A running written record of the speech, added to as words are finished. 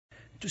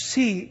to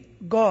see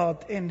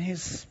God in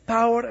His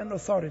power and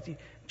authority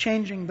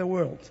changing the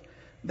world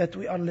that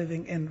we are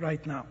living in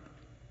right now.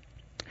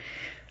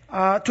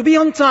 To be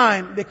on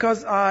time,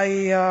 because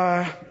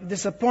I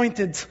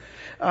disappointed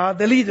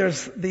the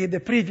leaders, the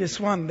previous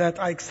one, that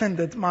I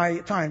extended my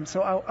time.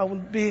 So I will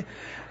be,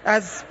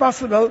 as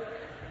possible,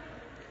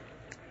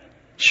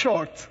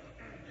 short.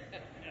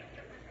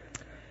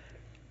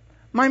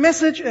 My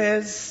message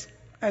is,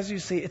 as you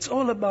see, it's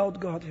all about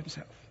God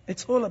Himself.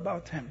 It's all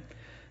about Him.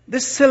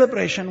 This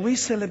celebration, we're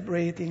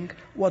celebrating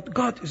what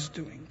God is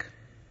doing.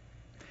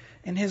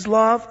 In His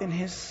love, in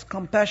His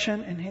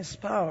compassion, in His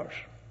power.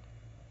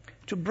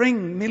 To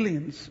bring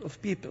millions of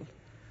people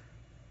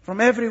from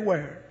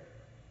everywhere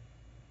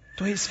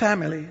to His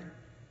family,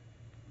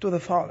 to the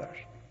Father.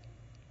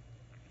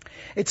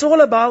 It's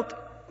all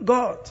about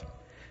God.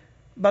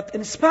 But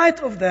in spite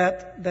of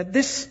that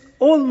this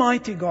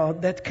Almighty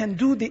God that can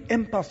do the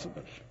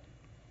impossible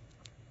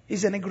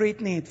is in a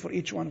great need for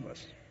each one of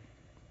us.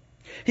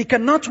 He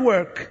cannot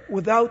work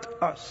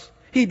without us.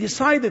 He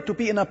decided to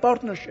be in a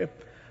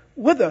partnership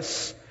with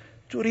us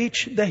to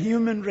reach the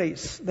human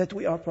race that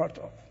we are part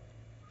of.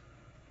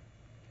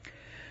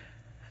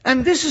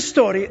 And this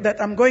story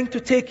that I'm going to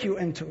take you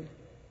into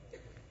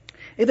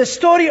is a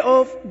story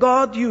of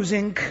God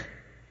using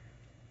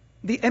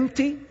the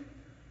empty,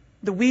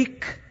 the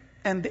weak,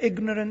 and the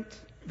ignorant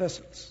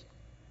vessels.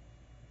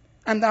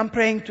 And I'm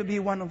praying to be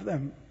one of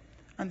them.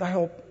 And I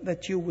hope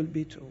that you will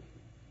be too.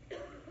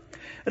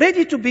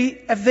 Ready to be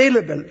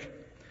available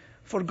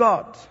for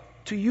God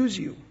to use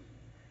you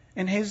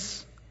in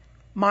His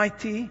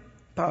mighty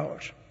power.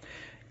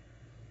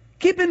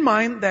 Keep in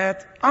mind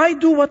that I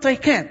do what I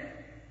can.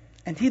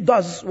 And He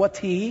does what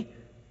He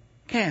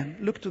can.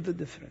 Look to the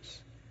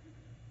difference.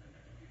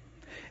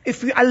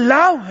 If we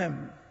allow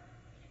Him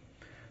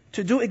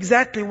to do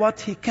exactly what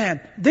He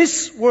can,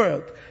 this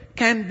world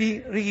can be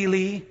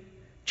really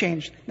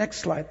changed. Next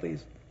slide,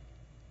 please.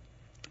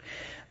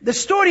 The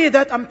story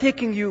that I'm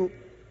taking you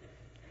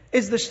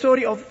is the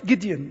story of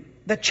Gideon,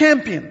 the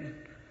champion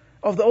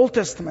of the Old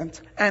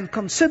Testament, and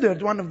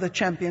considered one of the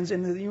champions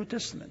in the New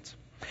Testament.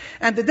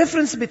 And the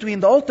difference between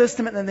the Old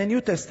Testament and the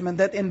New Testament,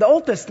 that in the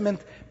Old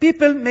Testament,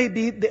 people may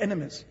be the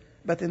enemies.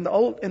 But in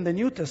the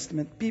New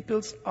Testament,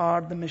 peoples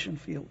are the mission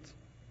field.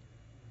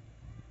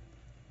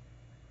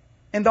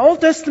 In the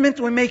Old Testament,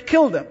 we may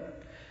kill them.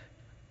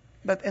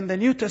 But in the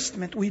New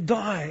Testament, we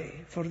die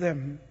for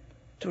them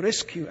to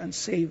rescue and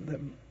save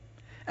them.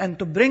 And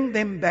to bring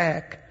them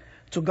back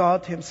to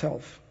God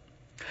Himself.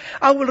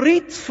 I will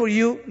read for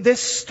you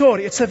this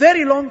story. It's a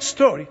very long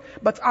story,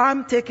 but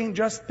I'm taking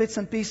just bits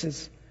and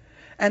pieces.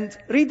 And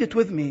read it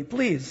with me,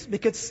 please,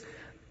 because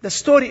the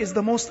story is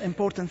the most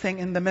important thing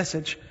in the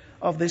message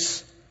of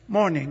this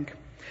morning.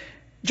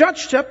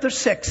 Judges chapter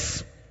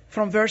 6,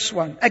 from verse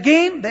 1.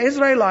 Again, the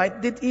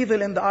Israelites did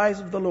evil in the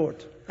eyes of the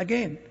Lord.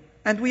 Again.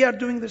 And we are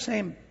doing the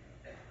same.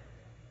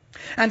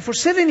 And for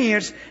 7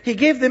 years, He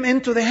gave them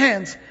into the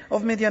hands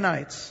of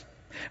Midianites.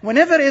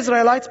 Whenever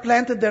Israelites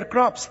planted their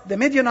crops, the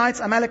Midianites,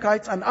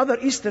 Amalekites, and other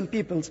eastern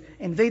peoples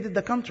invaded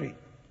the country.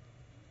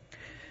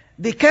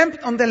 They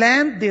camped on the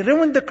land, they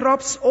ruined the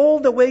crops all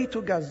the way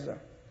to Gaza.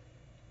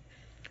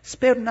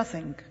 Spared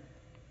nothing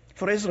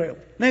for Israel,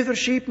 neither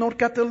sheep, nor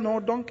cattle, nor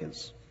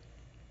donkeys.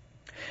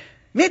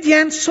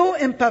 Midian so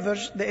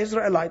impoverished the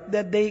Israelites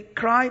that they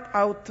cried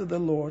out to the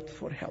Lord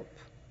for help.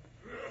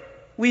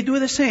 We do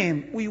the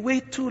same. We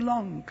wait too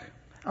long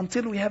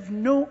until we have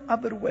no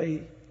other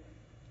way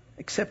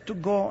except to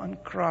go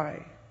and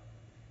cry.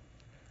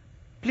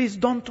 Please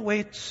don't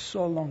wait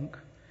so long.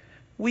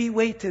 We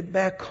waited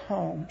back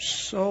home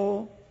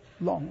so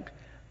long.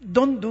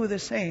 Don't do the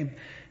same.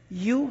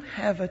 You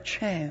have a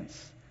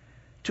chance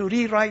to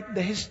rewrite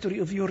the history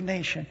of your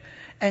nation.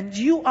 And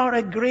you are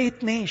a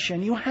great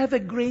nation. You have a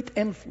great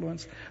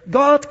influence.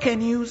 God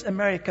can use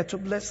America to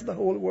bless the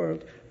whole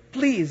world.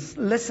 Please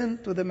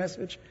listen to the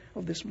message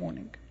of this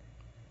morning.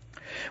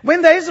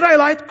 When the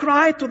Israelite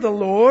cried to the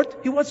Lord,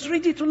 He was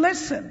ready to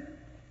listen.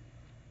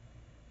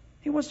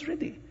 He was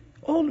ready,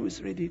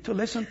 always ready to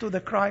listen to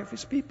the cry of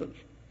His people.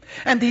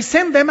 And He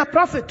sent them a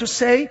prophet to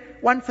say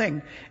one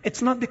thing.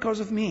 It's not because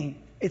of me.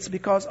 It's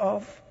because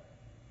of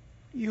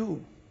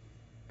you.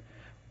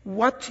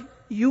 What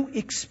you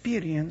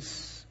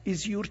experience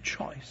is your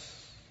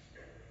choice.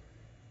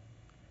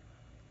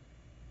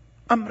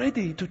 I'm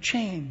ready to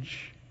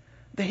change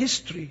the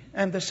history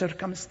and the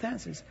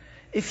circumstances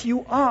if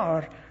you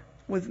are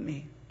with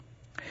me.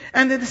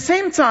 And at the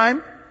same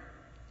time,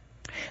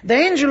 the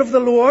angel of the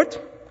Lord,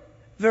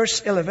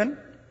 verse 11,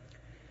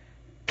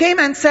 came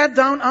and sat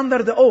down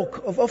under the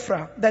oak of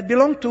Ophrah that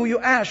belonged to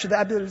Joash the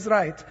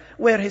Abiezrite,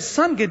 where his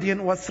son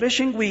Gideon was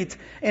threshing wheat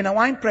in a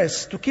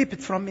winepress to keep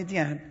it from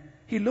Midian.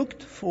 He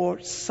looked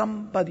for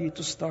somebody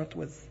to start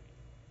with.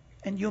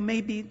 And you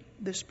may be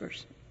this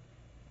person.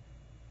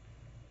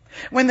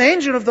 When the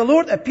angel of the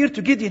Lord appeared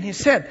to Gideon, he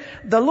said,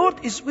 "The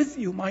Lord is with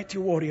you, mighty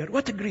warrior."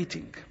 What a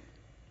greeting.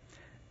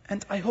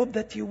 And I hope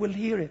that you will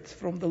hear it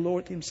from the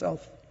Lord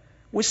Himself,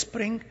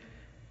 whispering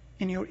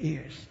in your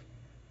ears.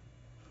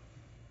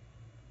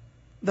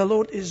 The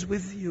Lord is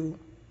with you,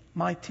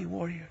 mighty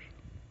warrior.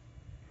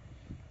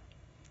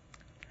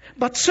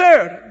 But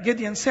sir,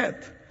 Gideon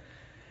said,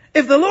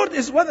 if the Lord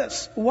is with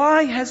us,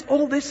 why has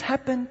all this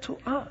happened to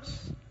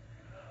us?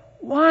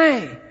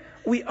 Why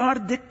we are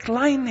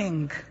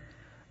declining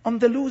on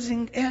the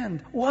losing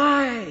end?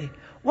 Why?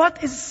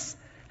 What is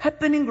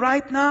happening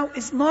right now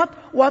is not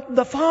what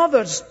the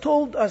fathers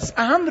told us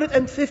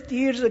 150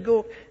 years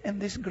ago in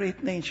this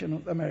great nation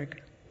of America.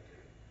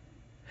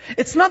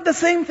 It's not the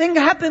same thing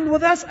happened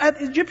with us as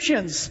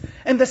Egyptians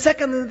in the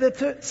 2nd and the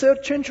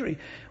 3rd century,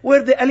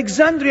 where the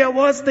Alexandria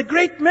was the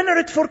great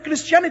minaret for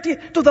Christianity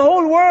to the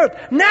whole world.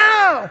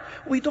 Now,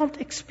 we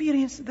don't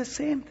experience the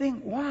same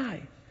thing.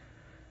 Why?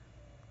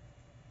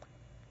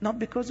 Not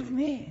because of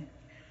me.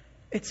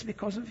 It's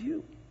because of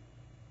you.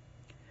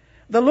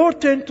 The Lord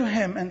turned to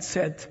him and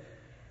said,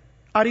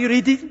 are you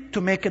ready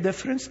to make a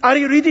difference? Are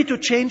you ready to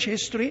change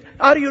history?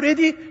 Are you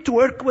ready to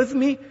work with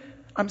me?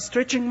 I'm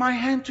stretching my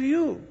hand to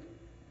you.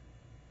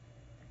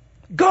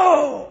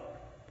 Go!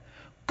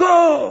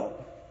 Go!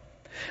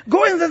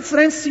 Go in the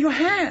strength you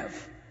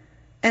have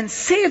and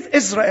save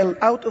Israel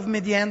out of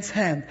Midian's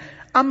hand.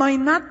 Am I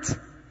not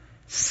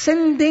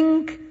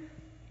sending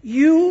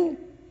you?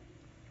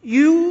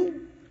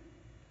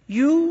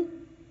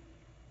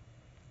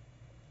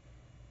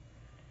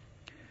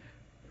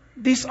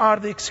 These are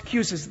the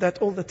excuses that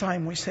all the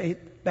time we say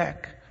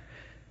back.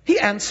 He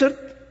answered,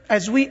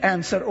 as we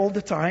answer all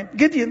the time.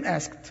 Gideon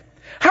asked,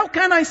 how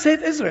can I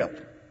save Israel?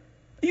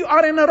 You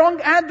are in a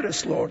wrong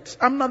address, Lord.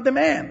 I'm not the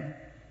man.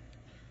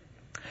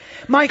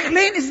 My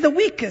clan is the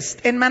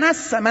weakest in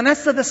Manasseh.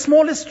 Manasseh, the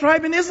smallest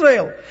tribe in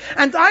Israel.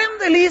 And I am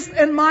the least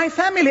in my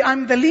family.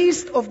 I'm the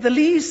least of the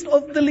least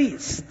of the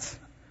least.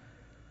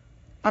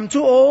 I'm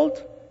too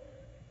old.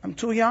 I'm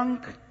too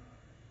young.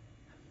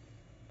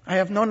 I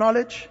have no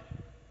knowledge.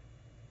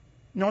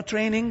 No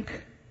training.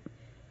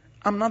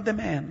 I'm not the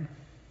man.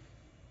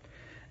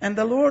 And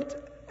the Lord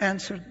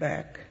answered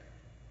back,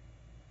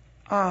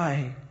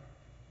 I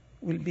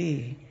will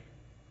be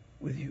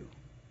with you.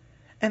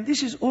 And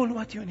this is all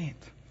what you need.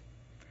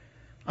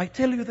 I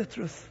tell you the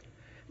truth.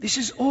 This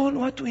is all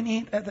what we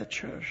need at the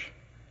church.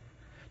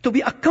 To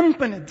be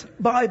accompanied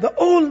by the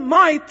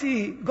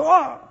Almighty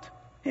God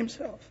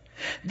Himself.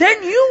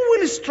 Then you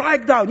will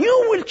strike down.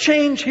 You will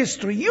change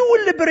history. You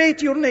will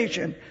liberate your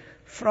nation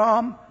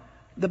from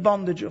the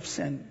bondage of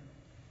sin.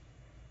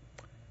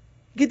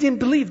 Gideon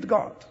believed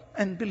God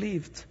and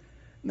believed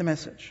the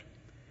message.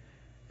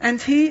 And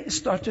he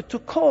started to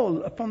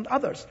call upon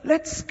others.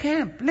 Let's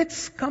camp.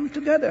 Let's come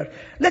together.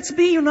 Let's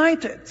be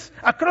united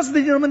across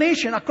the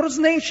denomination, across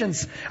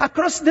nations,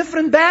 across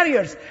different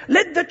barriers.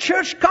 Let the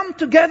church come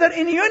together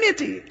in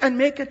unity and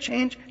make a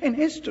change in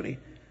history.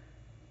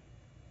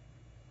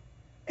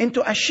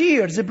 Into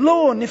Asher,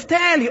 Zebulun,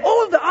 Naphtali,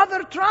 all the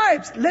other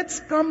tribes. Let's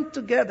come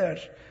together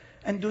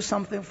and do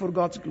something for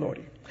God's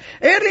glory.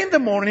 Early in the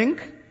morning,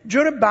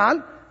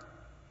 Jerubbaal,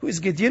 who is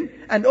Gideon,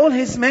 and all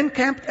his men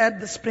camped at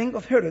the spring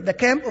of Hur. The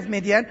camp of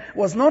Midian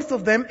was north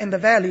of them in the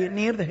valley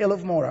near the hill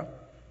of Morah.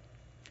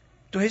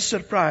 To his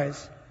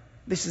surprise,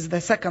 this is the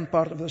second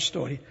part of the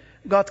story,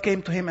 God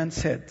came to him and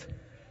said,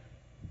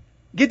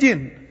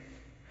 Gideon,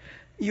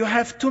 you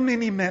have too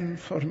many men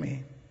for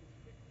me.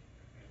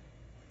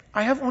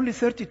 I have only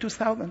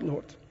 32,000,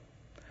 Lord,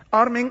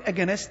 arming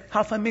against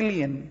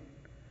 500,000.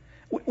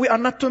 We are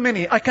not too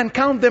many. I can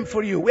count them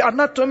for you. We are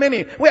not too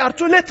many. We are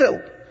too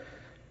little.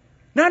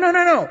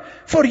 No.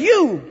 For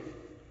you,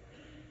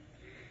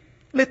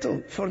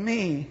 little. For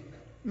me,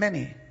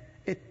 many.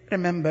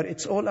 Remember,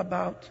 it's all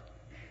about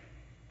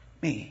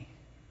me.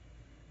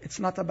 It's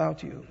not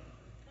about you.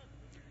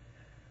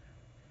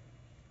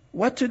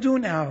 What to do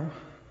now?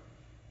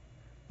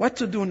 What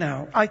to do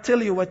now? I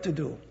tell you what to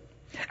do.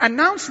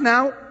 Announce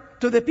now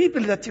to the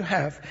people that you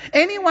have.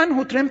 Anyone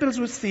who trembles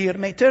with fear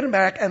may turn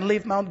back and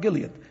leave Mount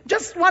Gilead.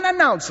 Just one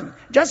announcement.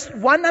 Just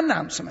one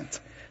announcement.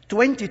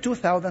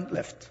 22,000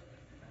 left.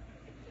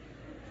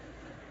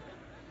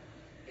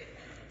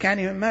 Can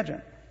you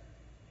imagine?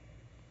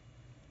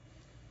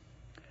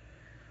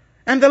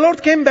 And the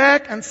Lord came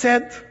back and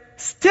said,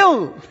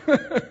 still,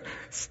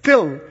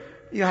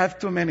 you have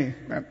too many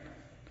men.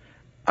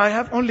 I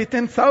have only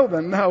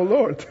 10,000 now,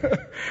 Lord.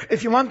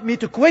 If you want me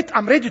to quit,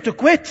 I'm ready to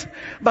quit.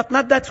 But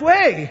not that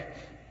way.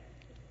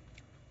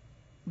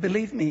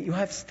 Believe me, you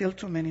have still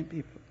too many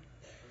people.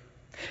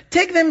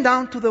 Take them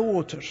down to the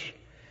water.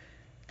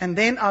 And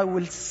then I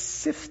will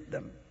sift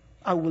them.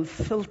 I will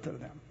filter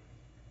them.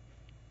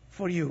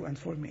 For you and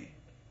for me.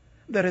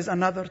 There is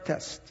another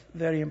test.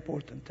 Very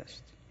important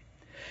test.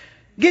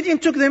 Gideon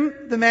took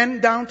the men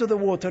down to the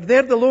water.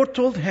 There the Lord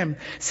told him,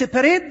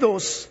 separate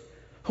those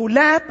who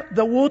lap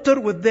the water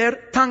with their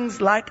tongues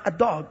like a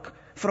dog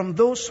from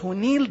those who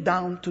kneel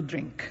down to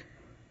drink.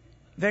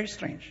 Very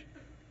strange.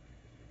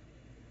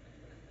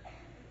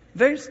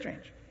 Very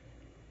strange.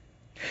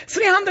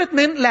 300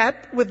 men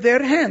lap with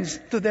their hands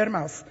to their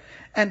mouth,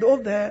 and all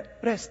the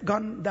rest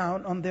gone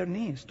down on their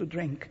knees to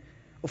drink.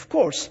 Of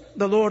course,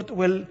 the Lord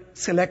will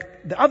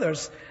select the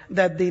others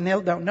that they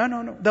knelt down.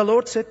 No. The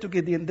Lord said to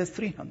Gideon, the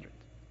 300.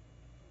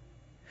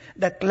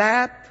 that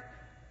clapped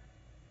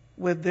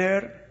with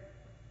their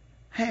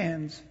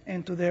hands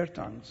into their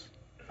tongues.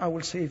 I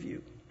will save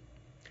you.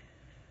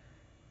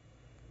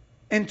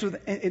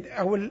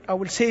 I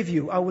will save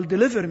you. I will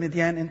deliver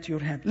Midian into your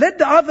hand. Let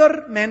the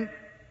other men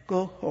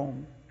go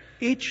home,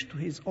 each to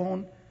his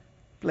own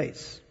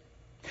place.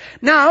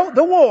 Now,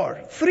 the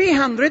war,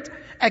 300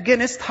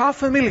 against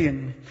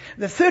 500,000.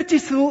 The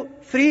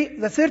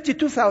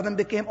 32,000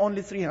 became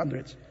only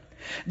 300.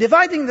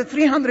 Dividing the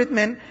 300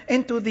 men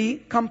into the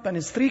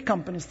companies, 3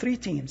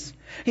 teams.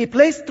 He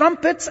placed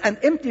trumpets and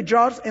empty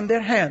jars in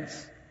their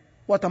hands.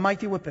 What a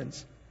mighty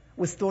weapons,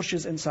 with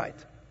torches inside.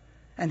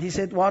 And he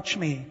said, watch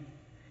me.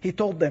 He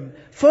told them,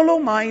 follow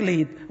my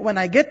lead. When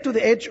I get to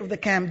the edge of the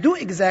camp, do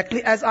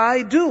exactly as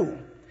I do.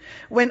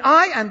 When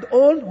I and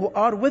all who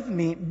are with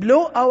me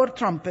blow our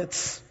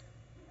trumpets,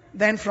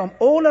 then from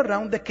all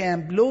around the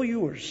camp blow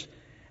yours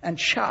and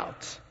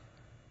shout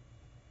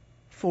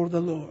for the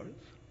Lord.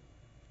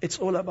 It's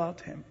all about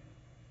Him.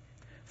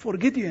 For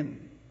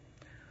Gideon,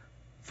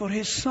 for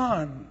his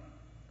son,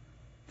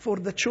 for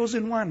the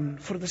chosen one,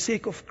 for the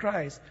sake of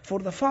Christ, for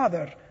the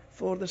Father,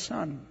 for the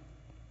Son.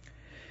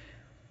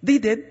 They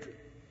did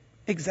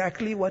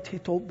exactly what He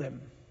told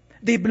them.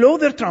 They blew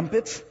their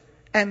trumpets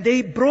and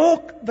they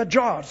broke the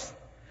jars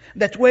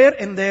that were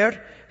in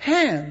their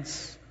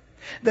hands.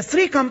 The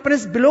 3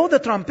 companies blew the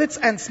trumpets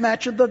and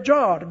smashed the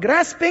jar,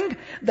 grasping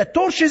the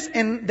torches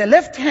in the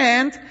left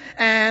hand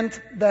and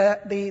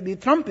the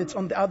trumpets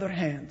on the other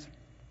hand.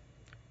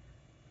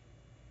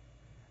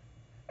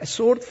 A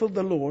sword for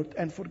the Lord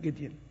and for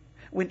Gideon.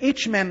 When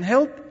each man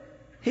held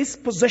his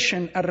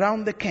position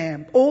around the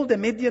camp, all the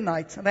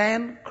Midianites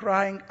ran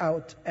crying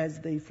out as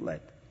they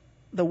fled.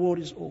 The war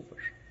is over.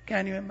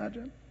 Can you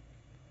imagine?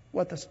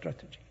 What a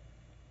strategy.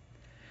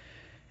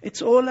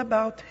 It's all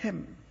about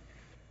Him.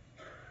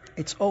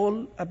 It's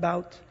all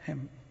about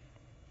Him.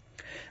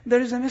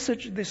 There is a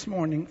message this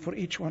morning for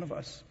each one of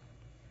us.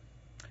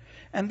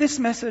 And this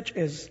message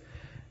is,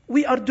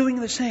 we are doing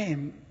the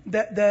same.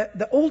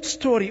 The old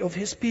story of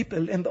His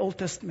people in the Old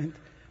Testament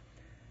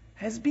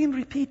has been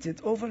repeated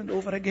over and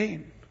over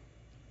again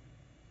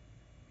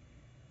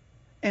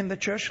in the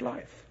church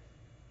life.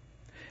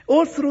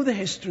 All through the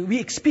history, we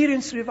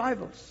experience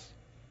revivals.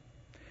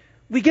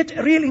 We get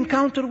a real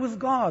encounter with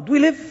God. We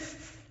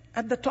live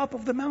at the top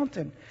of the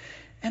mountain.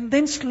 And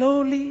then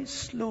slowly,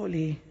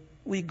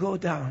 we go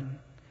down.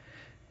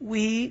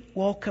 We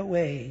walk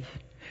away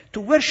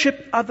to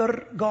worship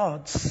other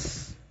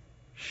gods.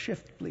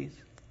 Shift, please.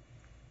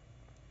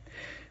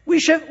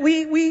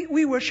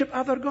 We worship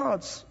other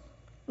gods,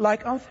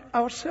 like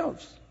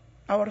ourselves,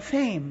 our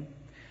fame,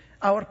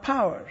 our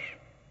power,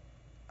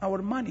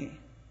 our money,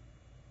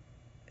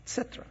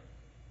 etc.,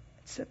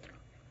 etc.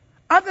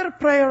 Other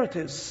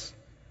priorities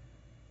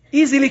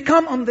easily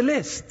come on the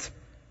list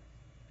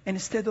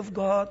instead of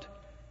God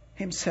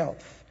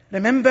Himself.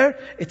 Remember,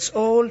 it's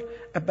all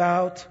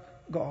about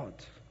God.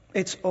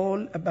 It's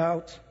all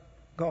about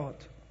God.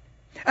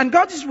 And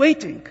God is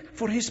waiting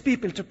for His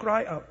people to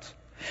cry out.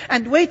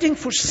 And waiting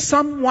for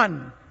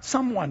someone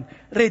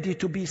ready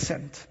to be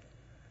sent.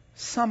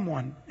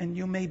 Someone, and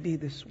you may be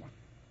this one.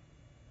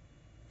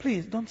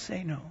 Please don't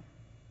say no.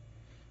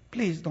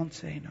 Please don't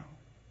say no.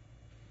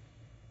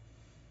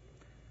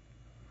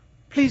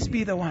 Please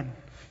be the one.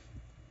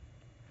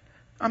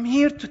 I'm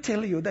here to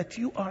tell you that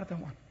you are the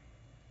one.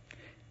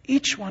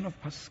 Each one of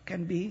us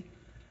can be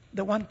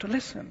the one to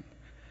listen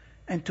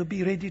and to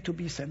be ready to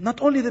be sent.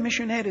 Not only the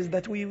missionaries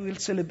that we will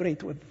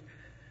celebrate with,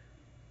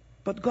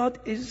 but God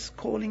is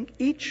calling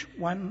each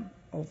one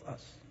of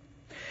us.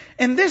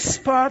 In this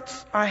part,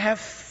 I have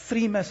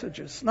 3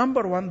 messages.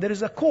 Number 1, there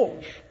is a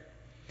call.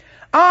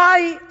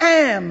 I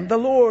am, the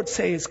Lord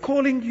says,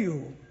 calling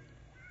you.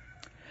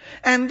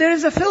 And there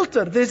is a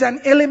filter, there is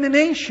an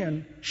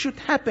elimination should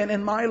happen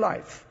in my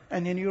life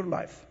and in your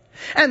life.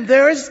 And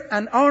there is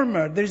an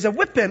armor, there is a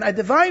weapon, a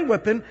divine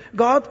weapon.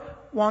 God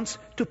wants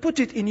to put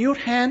it in your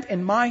hand,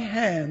 in my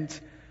hand,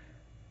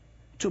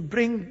 to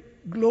bring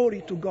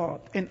glory to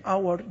God in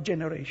our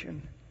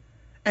generation.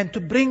 And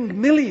to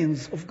bring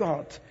millions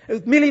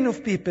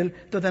of people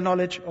to the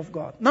knowledge of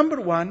God.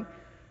 Number 1,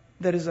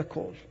 there is a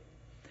call.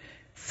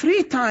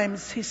 3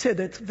 times He said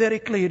it very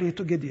clearly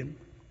to Gideon.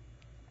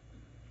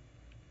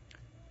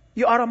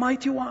 You are a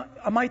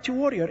mighty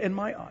warrior in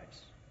my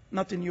eyes,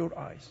 not in your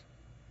eyes.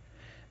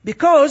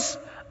 Because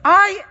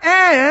I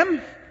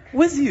am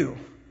with you.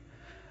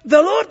 The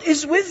Lord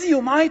is with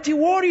you, mighty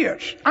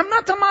warriors. I'm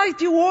not a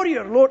mighty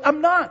warrior, Lord.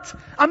 I'm not.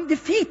 I'm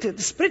defeated.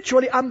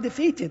 Spiritually, I'm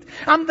defeated.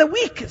 I'm the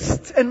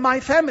weakest in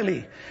my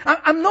family.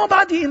 I'm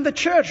nobody in the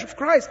church of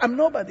Christ. I'm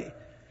nobody.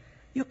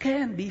 You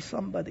can be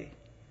somebody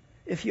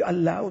if you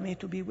allow me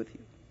to be with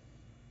you.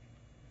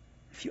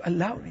 If you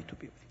allow me to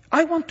be with you.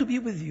 I want to be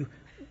with you.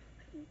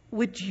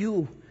 Would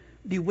you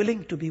be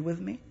willing to be with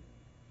me?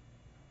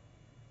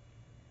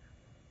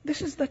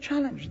 This is the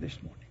challenge this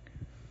morning.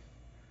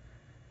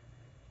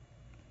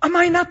 Am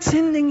I not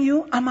sending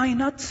you? Am I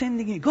not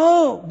sending you?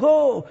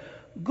 Go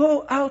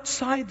Go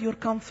outside your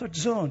comfort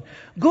zone.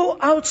 Go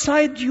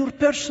outside your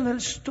personal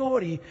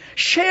story.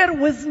 Share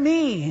with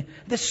me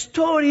the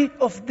story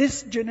of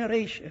this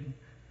generation.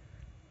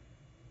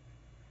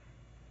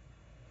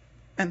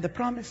 And the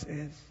promise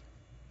is,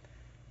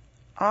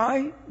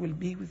 I will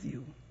be with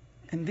you.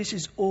 And this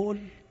is all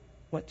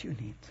what you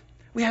need.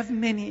 We have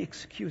many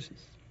excuses.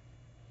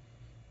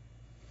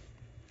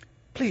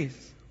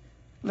 Please,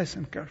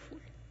 listen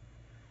carefully.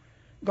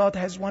 God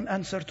has one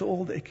answer to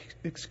all the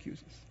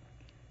excuses.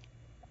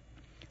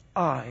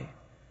 I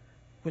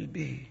will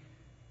be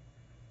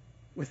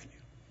with you.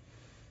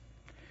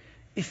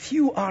 If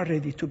you are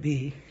ready to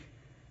be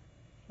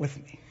with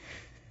me.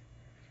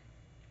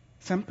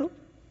 Simple?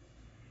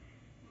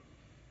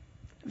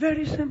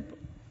 Very simple.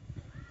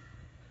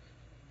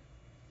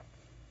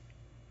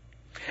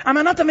 I'm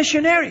not a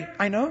missionary,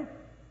 I know.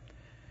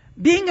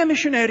 Being a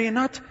missionary,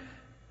 not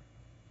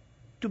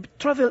to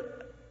travel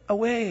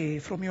away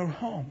from your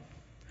home.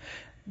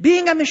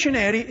 Being a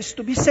missionary is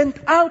to be sent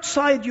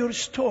outside your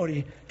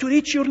story to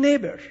reach your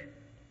neighbor,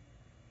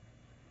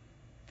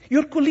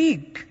 your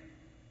colleague,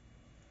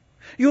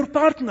 your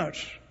partner,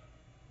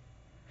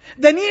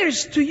 the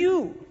nearest to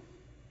you.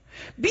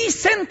 Be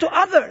sent to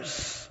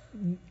others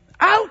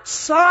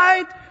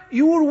outside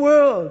your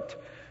world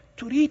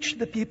to reach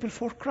the people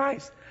for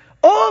Christ.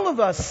 All of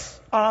us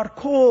are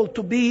called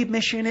to be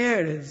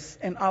missionaries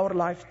in our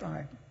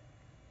lifetime,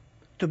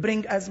 to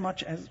bring as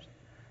much as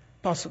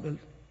possible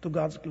to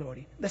God's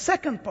glory. The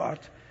second part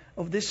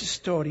of this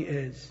story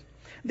is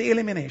the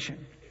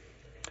elimination.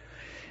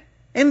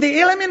 In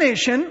the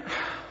elimination,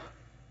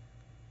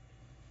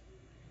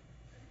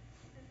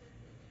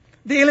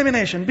 the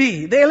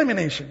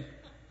elimination.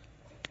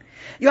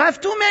 You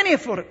have too many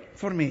for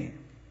me.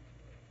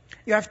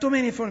 You have too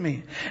many for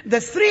me.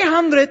 The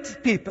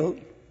 300 people,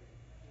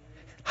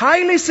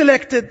 highly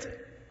selected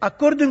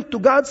according to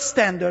God's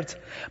standards,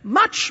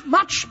 much,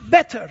 much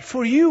better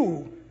for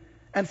you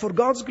and for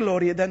God's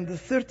glory than the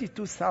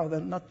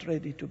 32,000 not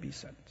ready to be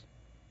sent.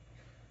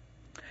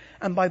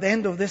 And by the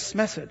end of this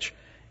message,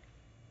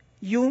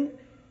 you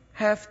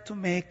have to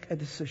make a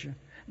decision.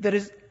 There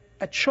is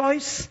a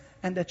choice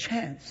and a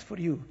chance for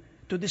you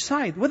to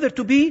decide whether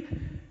to be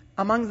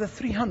among the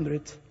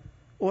 300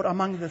 or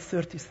among the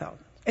 30,000.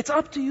 It's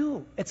up to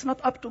you. It's not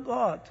up to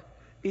God.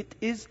 It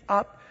is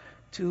up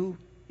to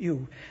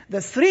you.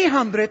 The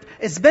 300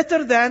 is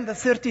better than the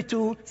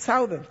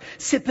 32,000.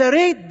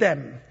 Separate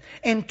them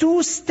in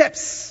 2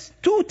 steps.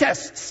 2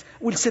 tests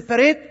will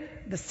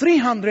separate the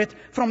 300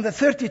 from the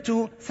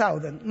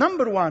 32,000.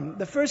 Number 1,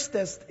 the first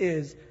test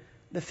is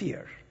the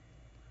fear.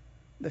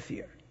 The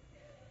fear.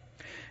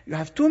 You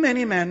have too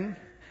many men,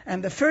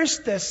 and the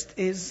first test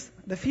is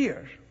the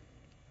fear.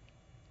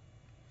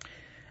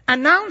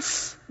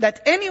 Announce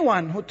that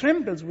anyone who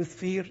trembles with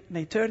fear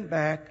may turn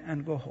back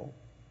and go home.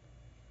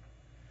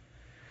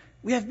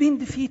 We have been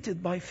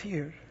defeated by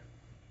fear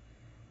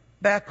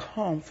back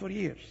home for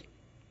years.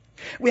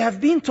 We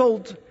have been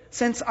told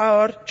since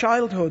our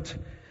childhood,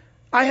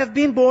 I have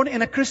been born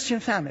in a Christian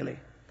family.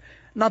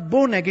 Not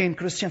born again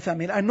Christian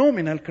family, a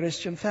nominal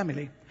Christian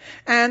family.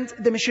 And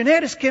the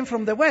missionaries came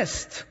from the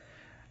West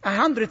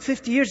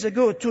 150 years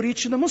ago to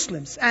reach the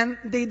Muslims. And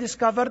they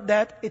discovered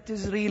that it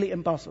is really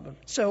impossible.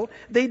 So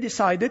they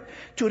decided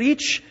to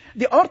reach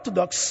the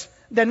Orthodox,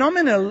 the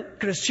nominal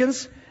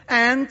Christians,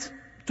 and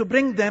to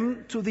bring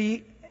them to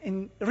the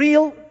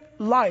real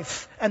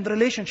life and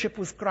relationship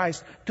with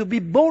Christ, to be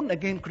born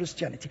again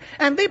Christianity.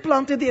 And they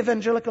planted the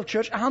evangelical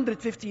church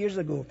 150 years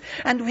ago.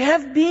 And we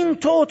have been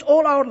taught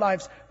all our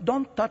lives,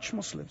 don't touch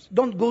Muslims,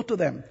 don't go to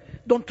them,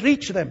 don't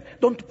reach them,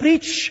 don't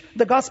preach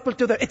the gospel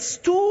to them. It's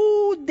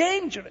too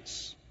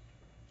dangerous.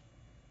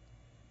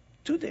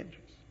 Too dangerous.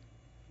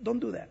 Don't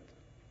do that.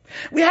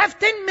 We have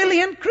 10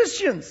 million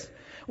Christians.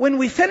 When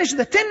we finish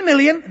the 10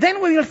 million,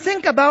 then we will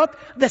think about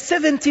the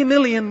 70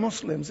 million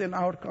Muslims in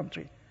our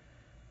country.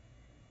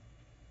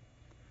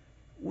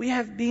 We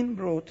have been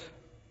brought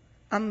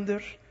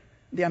under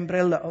the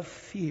umbrella of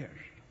fear.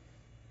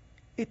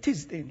 It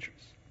is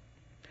dangerous.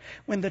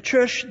 When the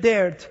church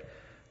dared,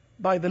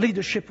 by the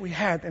leadership we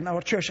had in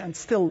our church, and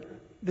still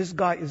this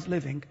guy is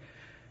living,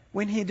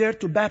 when he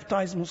dared to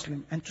baptize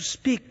Muslims and to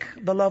speak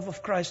the love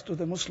of Christ to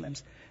the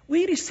Muslims,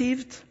 we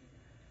received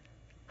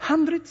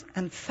hundreds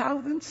and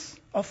thousands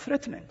of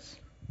threatenings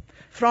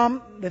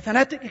from the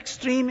fanatic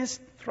extremists,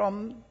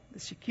 from the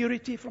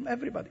security, from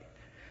everybody.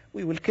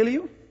 We will kill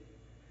you.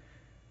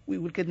 We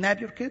will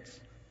kidnap your kids.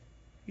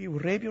 We will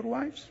rape your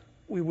wives.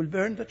 We will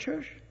burn the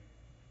church.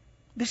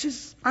 This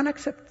is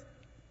unacceptable.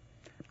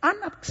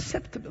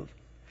 Unacceptable.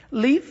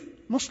 Leave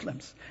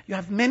Muslims. You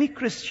have many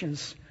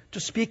Christians to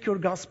speak your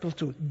gospel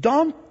to.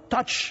 Don't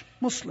touch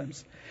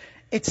Muslims.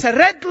 It's a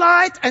red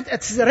light and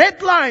it's a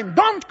red line.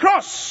 Don't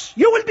cross.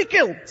 You will be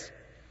killed.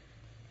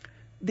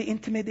 They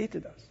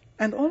intimidated us.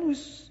 And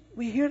always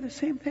we hear the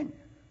same thing.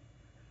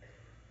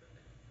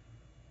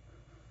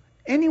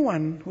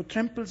 Anyone who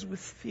trembles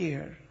with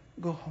fear,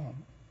 go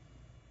home.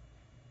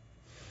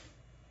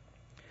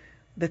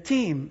 The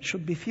team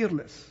should be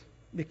fearless.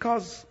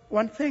 Because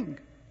one thing,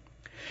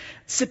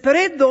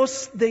 Separate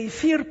those, they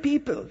fear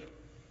people.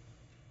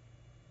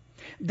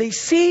 They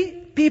see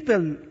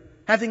people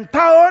having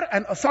power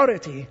and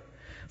authority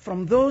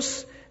from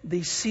those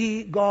they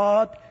see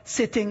God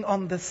sitting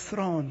on the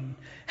throne,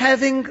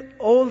 having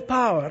all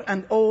power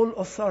and all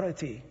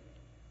authority.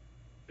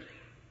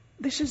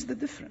 This is the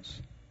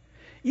difference.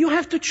 You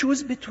have to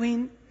choose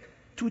between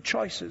two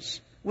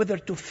choices, whether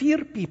to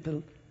fear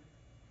people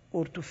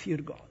or to fear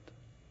God.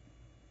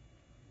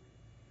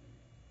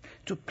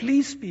 To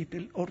please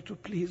people or to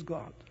please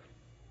God.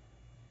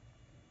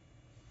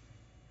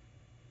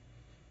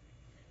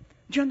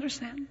 Do you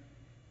understand?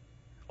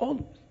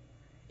 Always.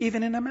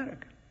 Even in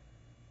America.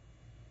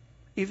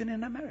 Even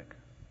in America.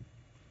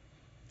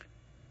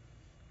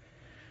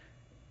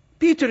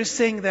 Peter is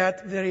saying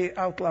that very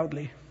out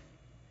loudly.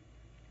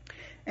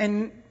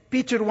 In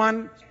Peter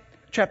 1,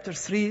 chapter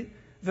 3,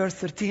 verse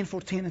 13,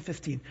 14, and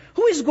 15.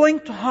 Who is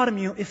going to harm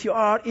you if you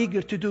are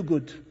eager to do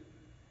good?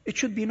 It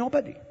should be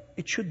nobody.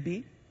 It should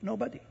be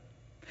nobody.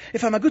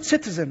 If I'm a good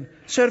citizen,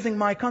 serving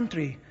my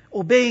country,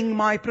 obeying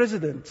my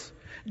president,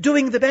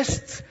 doing the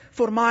best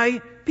for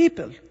my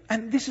people.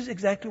 And this is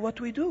exactly what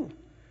we do.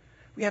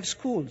 We have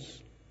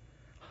schools,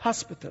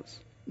 hospitals,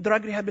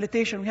 drug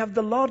rehabilitation. We have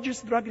the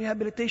largest drug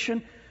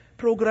rehabilitation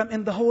program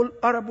in the whole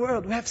Arab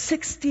world. We have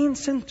 16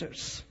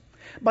 centers.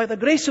 By the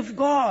grace of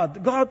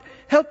God, God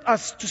helped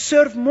us to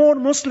serve more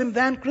Muslim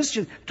than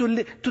Christians,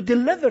 to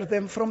deliver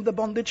them from the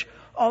bondage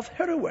of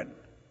heroin.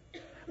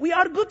 We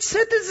are good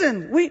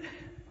citizens.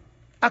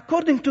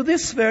 According to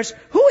this verse,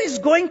 who is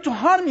going to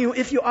harm you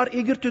if you are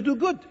eager to do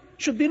good?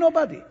 Should be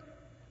nobody.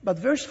 But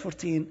verse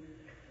 14,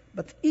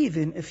 but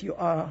even if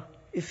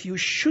you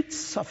should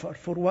suffer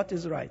for what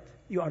is right,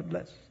 you are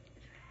blessed.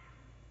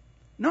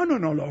 No,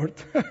 Lord.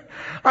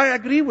 I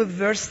agree with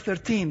verse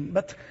 13,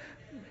 but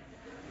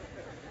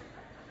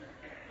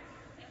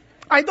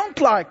I don't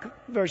like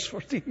verse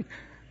 14.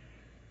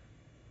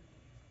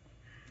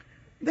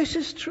 This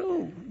is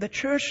true. The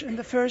church in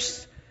the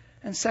first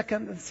and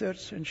second and third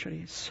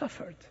century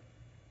suffered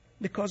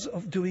because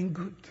of doing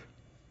good.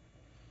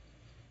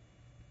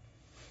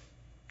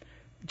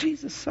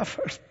 Jesus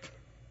suffered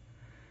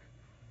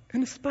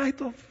in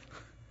spite of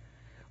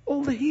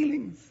all the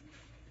healings,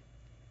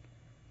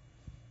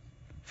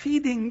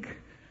 feeding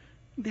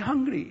the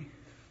hungry,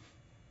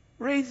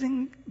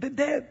 raising the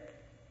dead.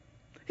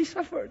 He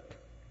suffered.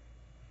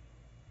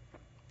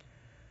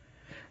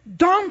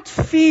 Don't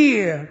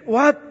fear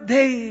what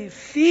they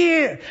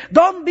fear.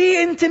 Don't be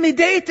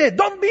intimidated.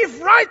 Don't be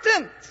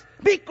frightened.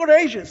 Be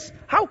courageous.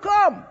 How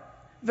come?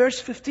 Verse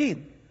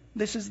 15.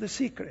 This is the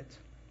secret.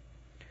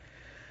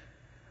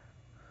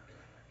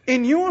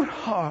 In your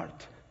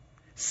heart,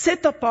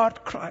 set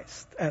apart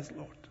Christ as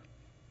Lord.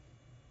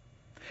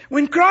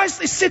 When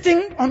Christ is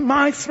sitting on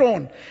my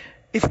throne,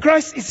 if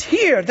Christ is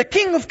here, the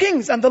King of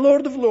Kings and the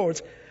Lord of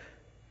Lords,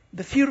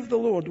 the fear of the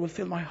Lord will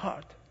fill my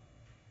heart.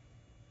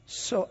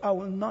 So I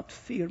will not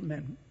fear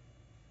men.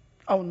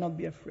 I will not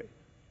be afraid.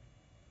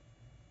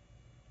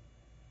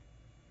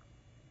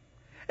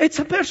 It's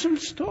a personal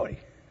story.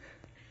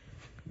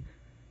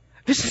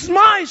 This is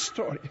my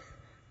story.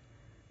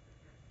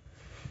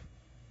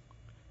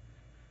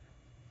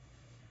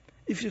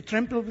 If you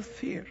tremble with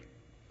fear,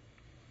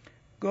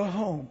 go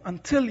home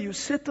until you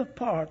set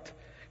apart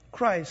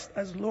Christ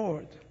as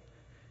Lord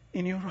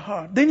in your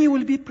heart. Then you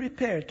will be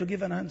prepared to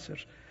give an answer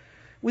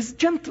with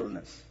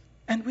gentleness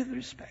and with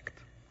respect.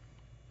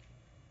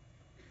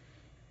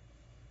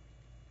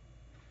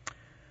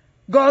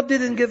 God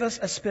didn't give us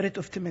a spirit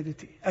of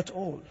timidity at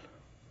all,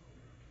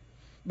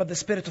 but the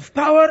spirit of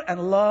power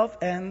and love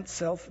and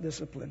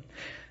self-discipline.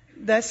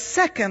 The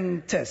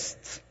second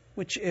test,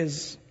 which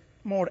is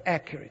more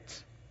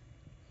accurate.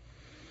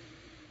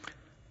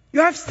 You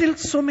have still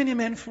so many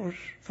men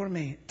for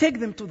me. Take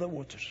them to the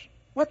water.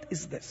 What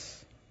is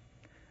this?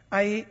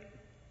 I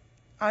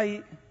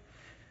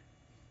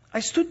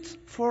stood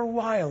for a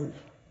while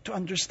to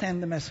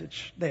understand the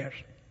message there.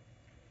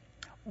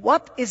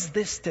 What is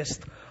this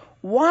test?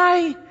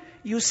 Why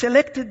you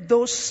selected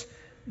those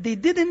they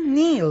didn't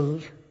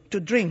kneel to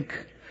drink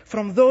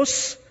from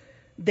those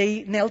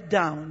they knelt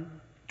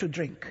down to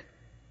drink?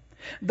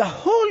 The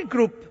whole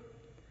group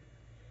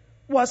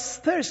was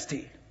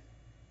thirsty.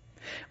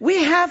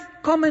 We have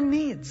common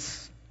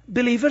needs,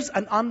 believers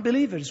and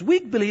unbelievers,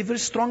 weak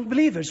believers, strong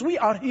believers. We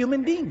are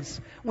human beings.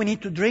 We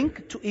need to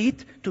drink, to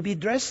eat, to be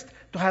dressed,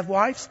 to have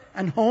wives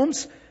and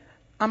homes.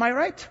 Am I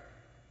right?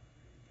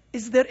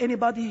 Is there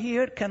anybody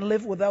here can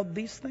live without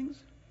these things?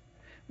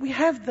 We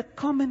have the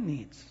common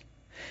needs.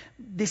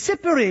 The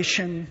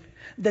separation,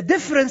 the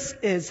difference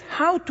is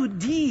how to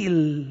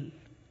deal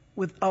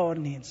with our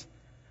needs.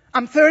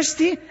 I'm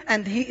thirsty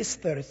and he is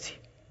thirsty.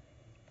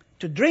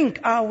 To drink,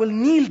 I will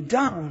kneel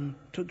down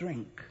to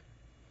drink.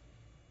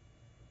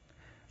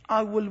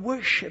 I will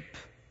worship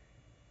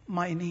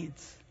my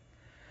needs.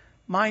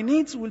 My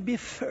needs will be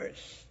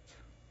first.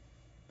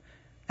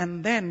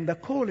 And then the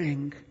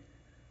calling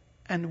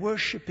and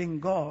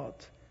worshiping God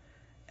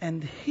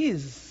and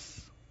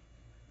His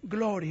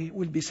glory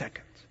will be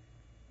second.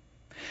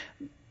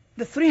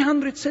 The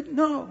 300 said,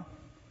 no,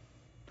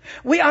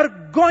 We are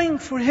going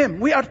for Him.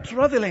 We are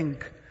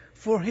traveling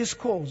for His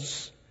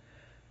cause.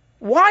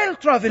 While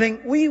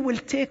traveling, we will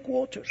take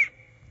water.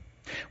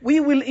 We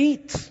will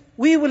eat.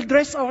 We will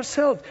dress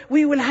ourselves.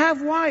 We will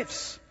have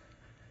wives.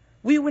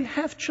 We will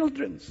have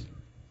children.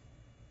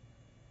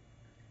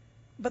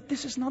 But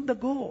this is not the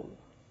goal.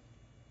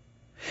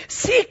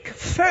 Seek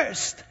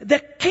first the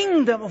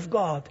kingdom of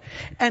God,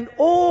 and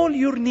all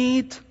your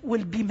need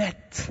will be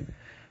met.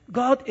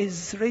 God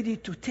is ready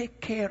to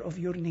take care of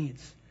your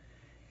needs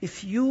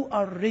if you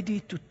are ready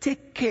to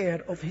take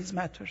care of His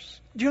matters.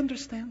 Do you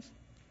understand?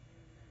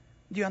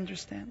 Do you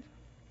understand?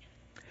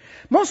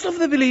 Most of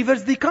the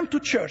believers, they come to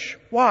church.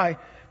 Why?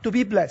 To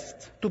be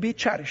blessed, to be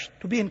cherished,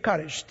 to be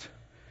encouraged,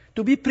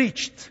 to be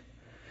preached,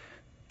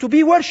 to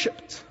be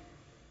worshipped.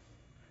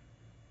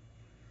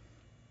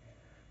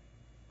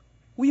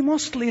 We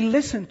mostly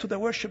listen to the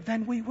worship,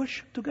 then we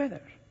worship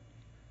together.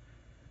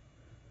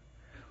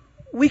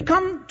 We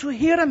come to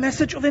hear a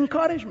message of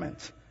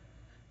encouragement.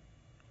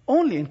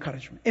 Only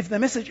encouragement. If the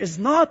message is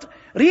not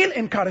real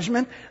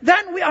encouragement,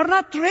 then we are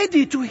not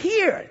ready to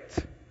hear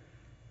it.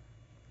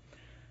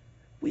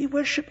 We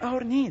worship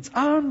our needs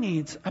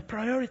a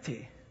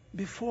priority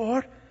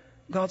before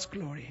God's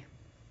glory.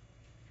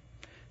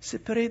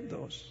 Separate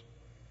those.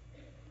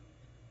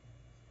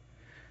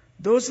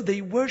 Those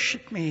they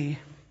worship me,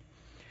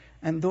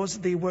 and those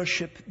they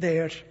worship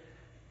their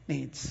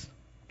needs.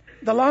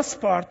 The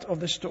last part of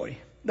the story,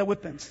 the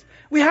weapons.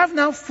 We have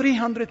now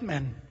 300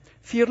 men,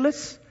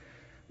 fearless.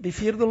 They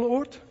fear the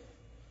Lord.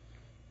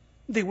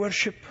 They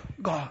worship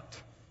God.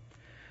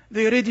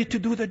 They are ready to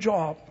do the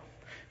job,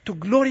 to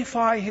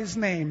glorify His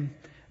name.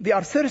 They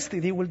are thirsty,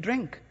 they will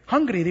drink.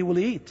 Hungry, they will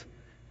eat.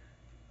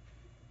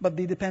 But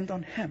they depend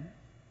on Him.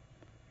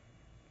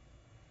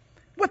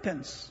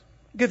 Weapons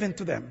given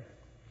to them.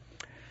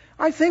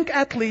 I think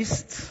at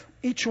least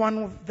each one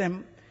of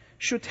them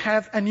should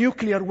have a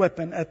nuclear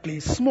weapon, at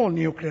least, small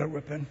nuclear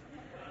weapon.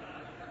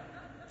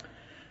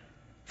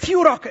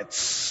 Few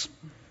rockets.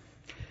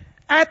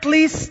 At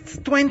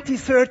least 20,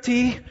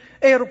 30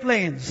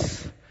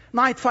 airplanes,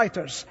 night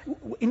fighters.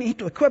 We need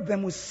to equip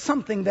them with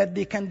something that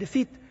they can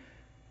defeat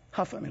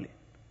 500,000.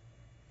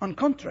 On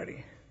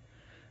contrary,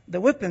 the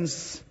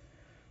weapons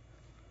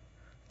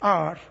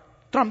are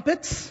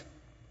trumpets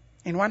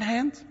in one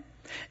hand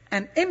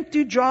and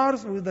empty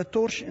jars with a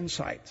torch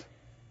inside.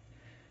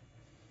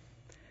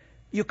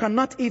 You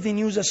cannot even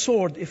use a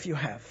sword if you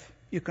have.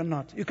 You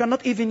cannot. You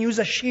cannot even use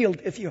a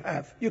shield if you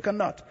have. You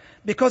cannot.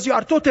 Because you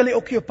are totally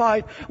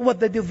occupied with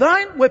the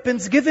divine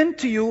weapons given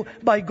to you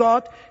by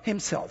God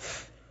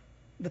Himself.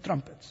 The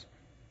trumpets.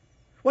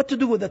 What to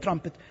do with the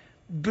trumpet?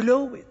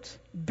 Blow it.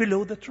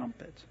 Blow the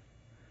trumpet.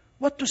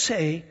 What to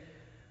say?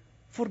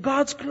 For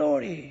God's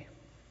glory.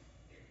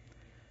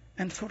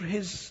 And for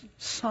His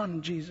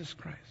Son, Jesus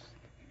Christ.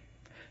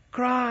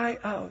 Cry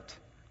out,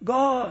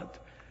 God,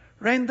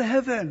 rend the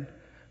heaven.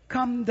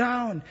 Come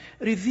down.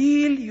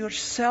 Reveal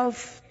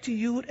yourself to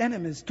your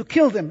enemies. To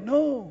kill them.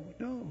 No.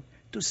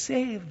 To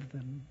save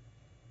them.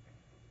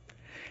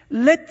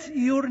 Let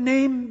your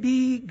name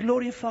be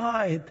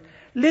glorified.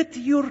 Let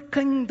your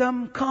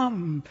kingdom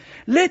come.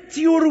 Let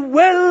your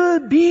will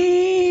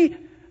be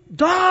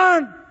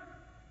done.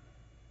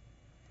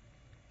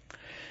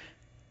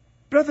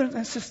 Brothers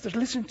and sisters,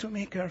 listen to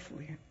me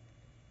carefully.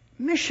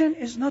 Mission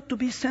is not to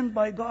be sent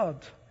by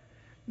God.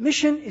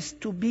 Mission is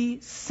to be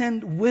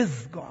sent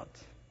with God.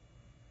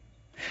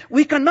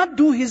 We cannot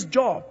do His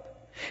job.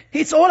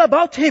 It's all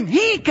about Him.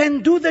 He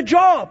can do the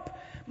job.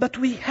 But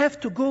we have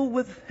to go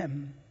with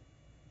Him.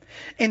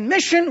 In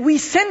mission, we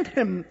send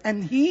Him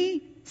and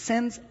He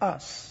sends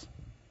us.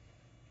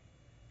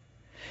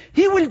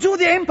 He will do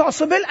the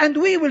impossible and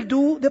we will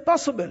do the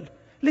possible.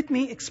 Let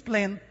me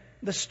explain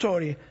the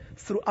story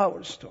through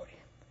our story.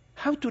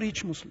 How to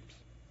reach Muslims.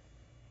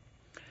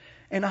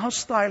 In a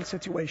hostile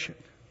situation.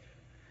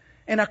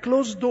 In a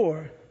closed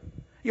door,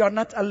 you are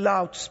not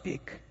allowed to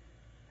speak.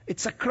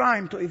 It's a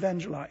crime to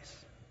evangelize.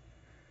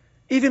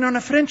 Even on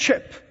a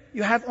friendship,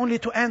 you have only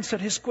to answer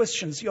his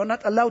questions. You're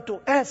not allowed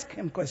to ask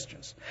him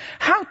questions.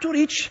 How to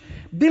reach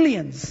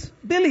billions,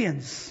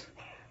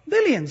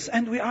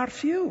 and we are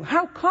few.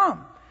 How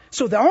come?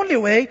 So the only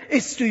way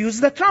is to use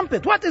the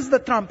trumpet. What is the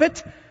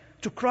trumpet?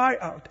 To cry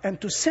out and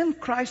to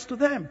send Christ to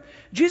them.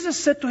 Jesus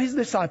said to His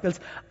disciples,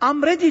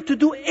 I'm ready to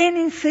do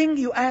anything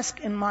you ask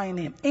in my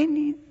name.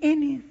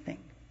 Anything.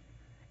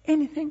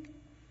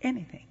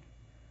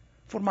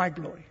 For my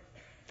glory.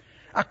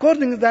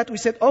 According to that, we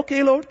said,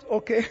 okay, Lord,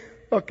 okay.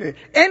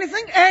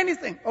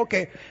 Anything,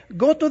 okay.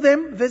 Go to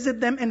them, visit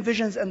them in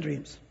visions and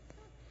dreams.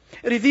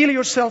 Reveal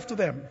yourself to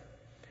them.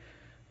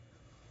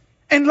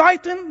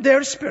 Enlighten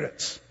their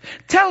spirits.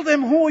 Tell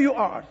them who you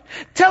are.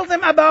 Tell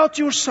them about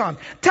your Son.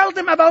 Tell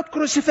them about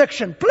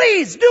crucifixion.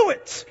 Please do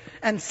it.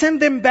 And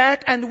send them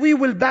back and we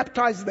will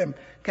baptize them.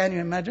 Can you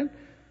imagine?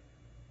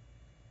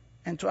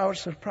 And to our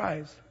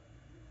surprise,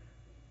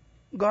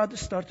 God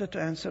started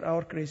to answer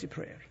our crazy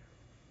prayer.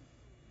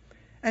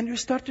 And we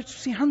started to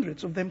see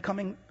hundreds of them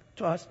coming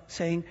to us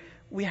saying,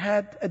 we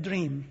had a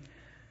dream.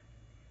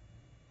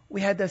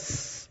 We had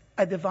a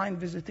a divine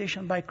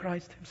visitation by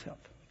Christ himself.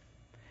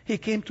 He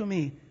came to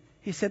me.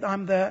 He said,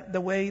 I'm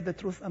the way, the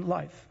truth, and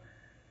life.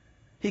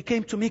 He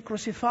came to me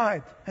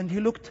crucified, and he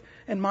looked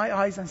in my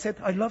eyes and said,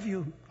 I love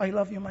you. I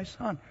love you, my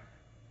son.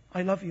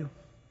 I love you.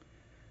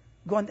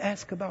 Go and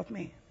ask about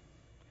me.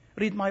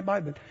 Read my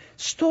Bible.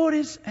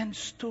 Stories and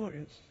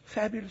stories.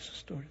 Fabulous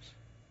stories.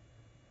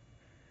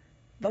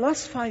 The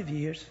last 5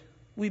 years,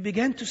 we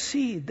began to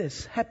see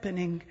this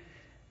happening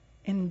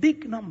in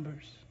big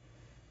numbers.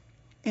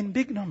 In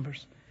big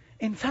numbers.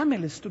 In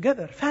families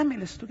together.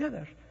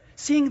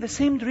 Seeing the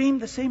same dream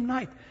the same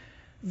night.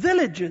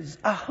 Villages,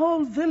 a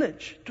whole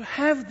village, to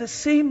have the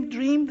same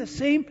dream the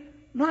same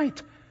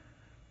night.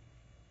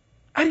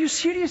 Are you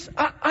serious?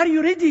 Are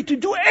you ready to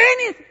do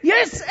anything?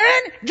 Yes,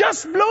 and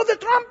just blow the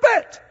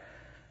trumpet.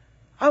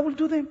 I will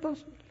do the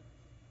impossible.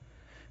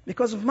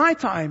 Because of my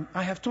time,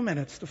 I have 2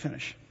 minutes to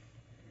finish.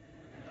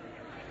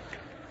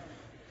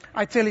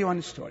 I tell you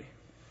one story.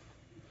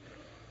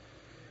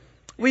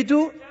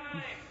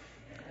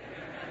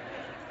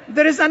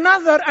 There is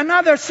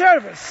another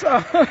service.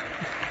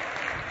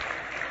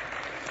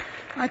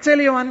 I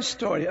tell you one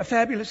story, a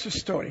fabulous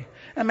story.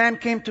 A man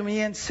came to me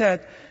and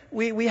said,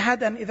 we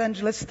had an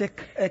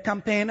evangelistic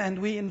campaign, and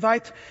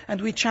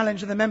we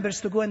challenge the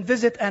members to go and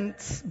visit and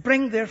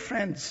bring their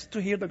friends to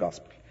hear the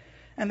gospel.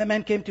 And the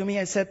man came to me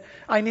and said,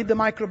 I need the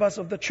microbus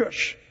of the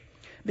church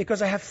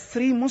because I have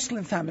 3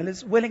 Muslim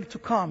families willing to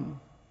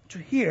come to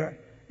hear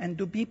and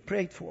to be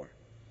prayed for.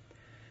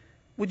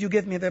 Would you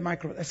give me the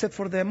microbus? I said,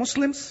 for the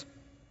Muslims,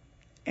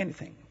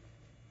 anything.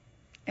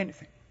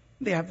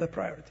 They have the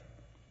priority.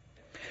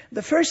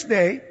 The first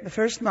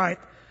night,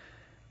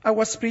 I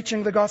was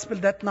preaching the gospel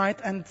that night,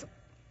 and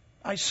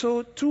I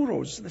saw 2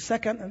 rows, the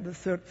second and the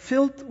third,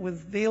 filled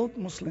with veiled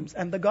Muslims.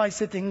 And the guy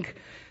sitting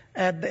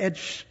at the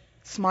edge,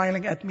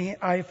 smiling at me,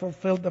 I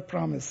fulfilled the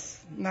promise.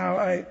 Now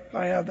I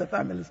have the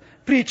families.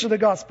 Preach the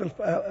gospel,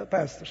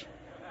 pastor.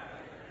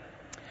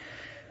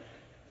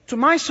 To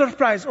my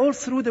surprise, all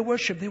through the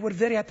worship, they were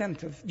very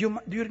attentive.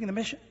 During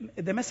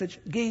the message,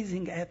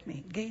 gazing at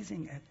me.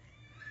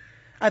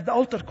 At the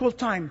altar call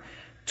time,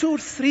 2 or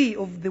 3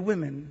 of the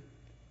women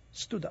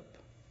stood up.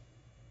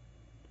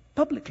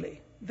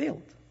 Publicly,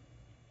 veiled.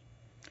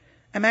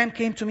 A man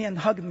came to me and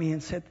hugged me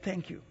and said,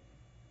 thank you.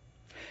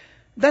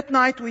 That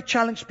night, we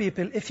challenged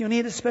people, if you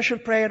need a special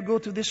prayer, go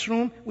to this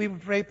room, we will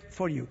pray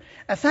for you.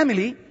 A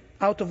family,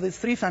 out of the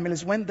 3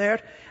 families, went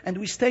there, and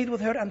we stayed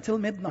with her until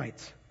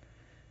midnight.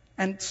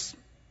 And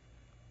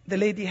the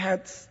lady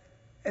had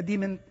a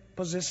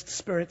demon-possessed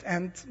spirit,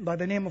 and by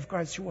the name of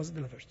Christ, she was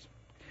delivered.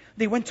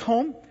 They went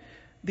home.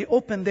 They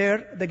opened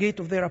the gate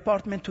of their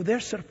apartment. To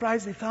their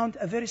surprise, they found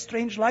a very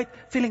strange light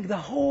filling the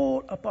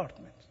whole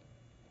apartment.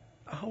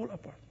 A whole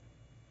apartment.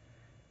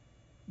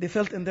 They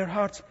felt in their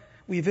hearts,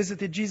 we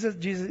visited Jesus,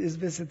 Jesus is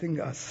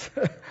visiting us.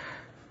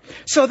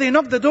 So they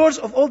knocked the doors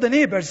of all the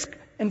neighbors,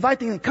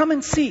 inviting them, come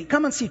and see,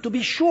 to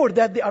be sure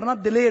that they are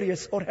not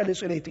delirious or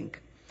hallucinating.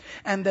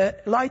 And the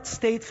light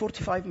stayed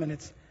 45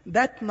 minutes.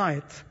 That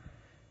night,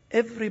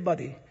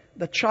 everybody,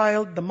 the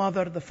child, the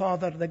mother, the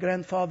father, the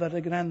grandfather,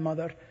 the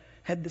grandmother,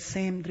 had the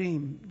same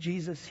dream.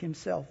 Jesus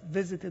himself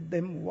visited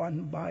them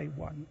one by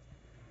one.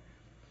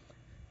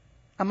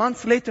 A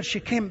month later, she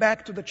came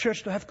back to the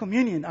church to have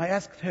communion. I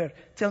asked her,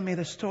 tell me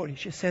the story.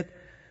 She said,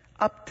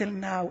 up till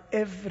now,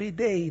 every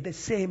day, the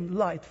same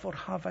light for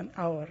half an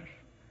hour.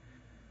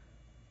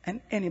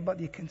 And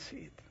anybody can see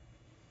it.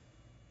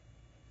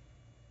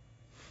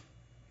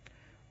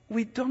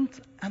 We don't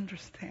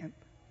understand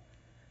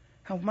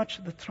how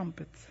much the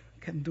trumpet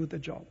can do the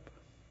job.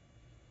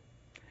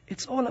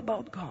 It's all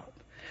about God.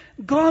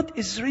 God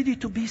is ready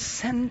to be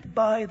sent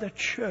by the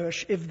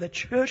church if the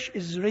church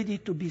is ready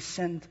to be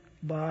sent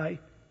by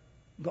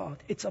God.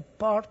 It's a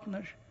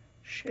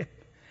partnership.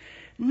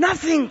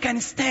 Nothing can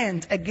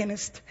stand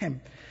against him.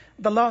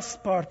 The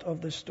last part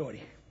of the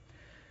story.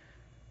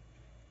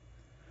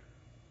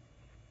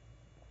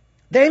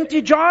 The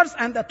empty jars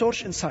and a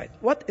torch inside.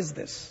 What is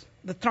this?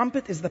 The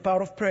trumpet is the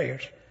power of prayer.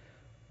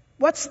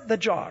 What's the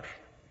jar?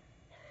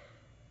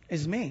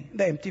 Is me,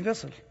 the empty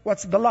vessel.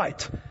 What's the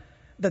light?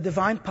 The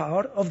divine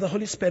power of the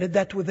Holy Spirit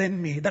that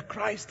within me, the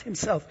Christ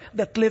himself,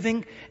 that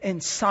living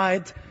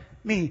inside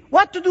me.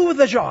 What to do with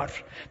the jar?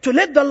 To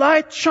let the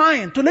light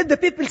shine, to let the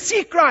people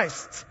see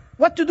Christ.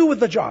 What to do with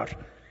the jar?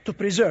 To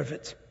preserve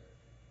it.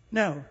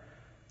 No,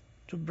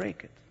 to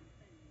break it.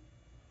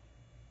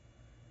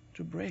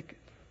 To break it.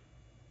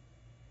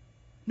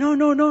 No,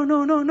 Lord.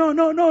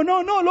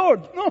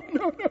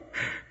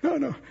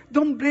 No.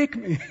 Don't break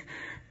me.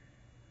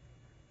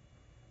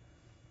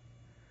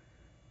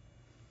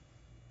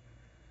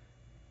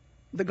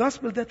 The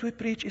gospel that we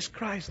preach is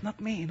Christ,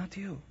 not me, not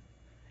you.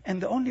 And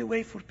the only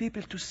way for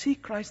people to see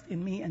Christ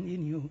in me and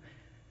in you,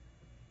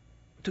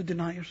 to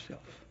deny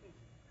yourself,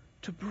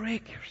 to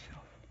break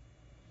yourself,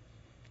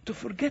 to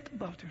forget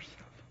about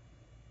yourself.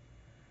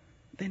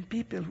 Then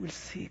people will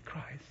see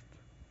Christ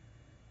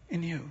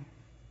in you.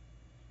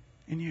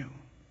 In you.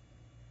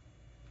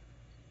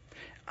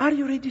 Are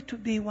you ready to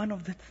be one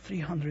of the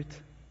 300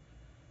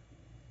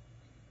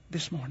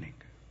 this morning?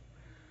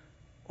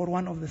 or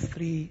one of the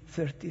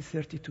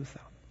 32,000.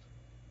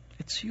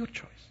 It's your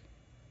choice.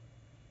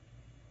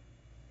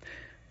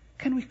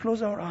 Can we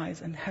close our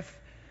eyes and have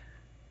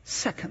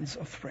seconds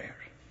of prayer?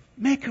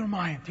 Make your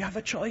mind. You have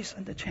a choice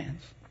and a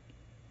chance.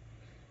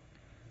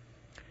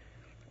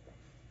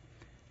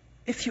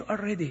 If you are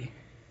ready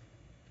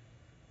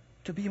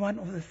to be one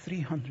of the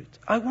 300,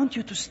 I want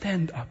you to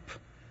stand up.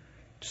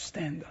 To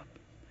stand up.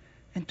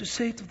 And to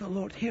say to the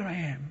Lord, here I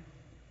am.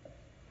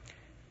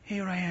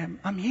 Here I am.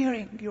 I'm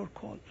hearing your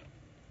call.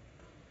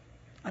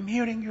 I'm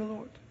hearing you,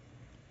 Lord.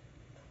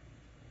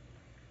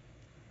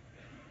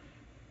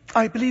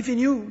 I believe in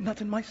you,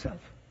 not in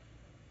myself.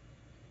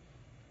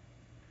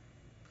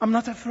 I'm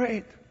not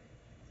afraid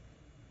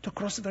to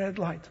cross the red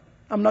light.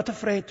 I'm not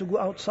afraid to go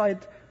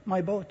outside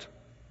my boat.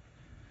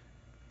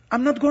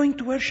 I'm not going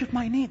to worship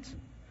my needs.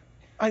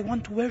 I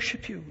want to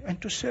worship you and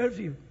to serve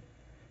you.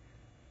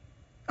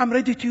 I'm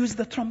ready to use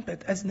the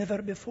trumpet as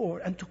never before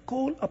and to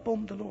call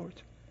upon the Lord.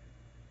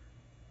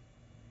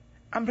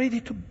 I'm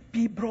ready to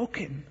be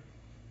broken.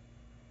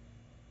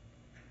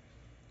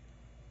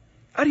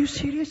 Are you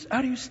serious?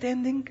 Are you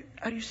standing?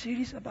 Are you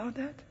serious about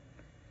that?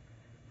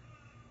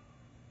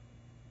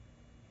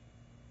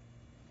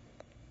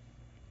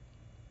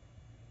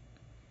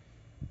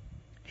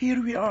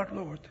 Here we are,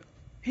 Lord.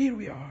 Here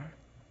we are.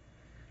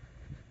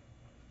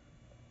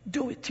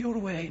 Do it your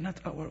way, not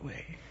our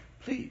way.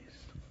 Please.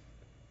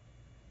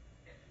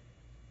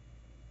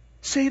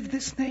 Save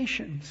this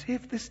nation.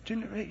 Save this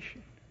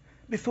generation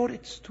before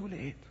it's too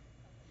late.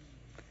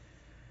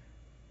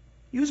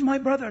 Use my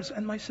brothers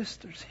and my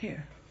sisters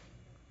here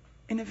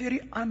in a very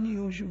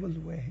unusual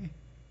way.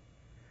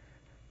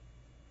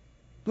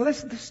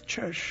 Bless this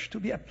church to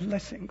be a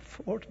blessing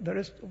for the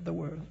rest of the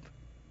world.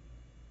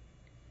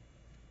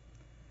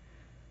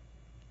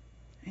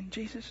 In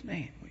Jesus'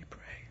 name we pray.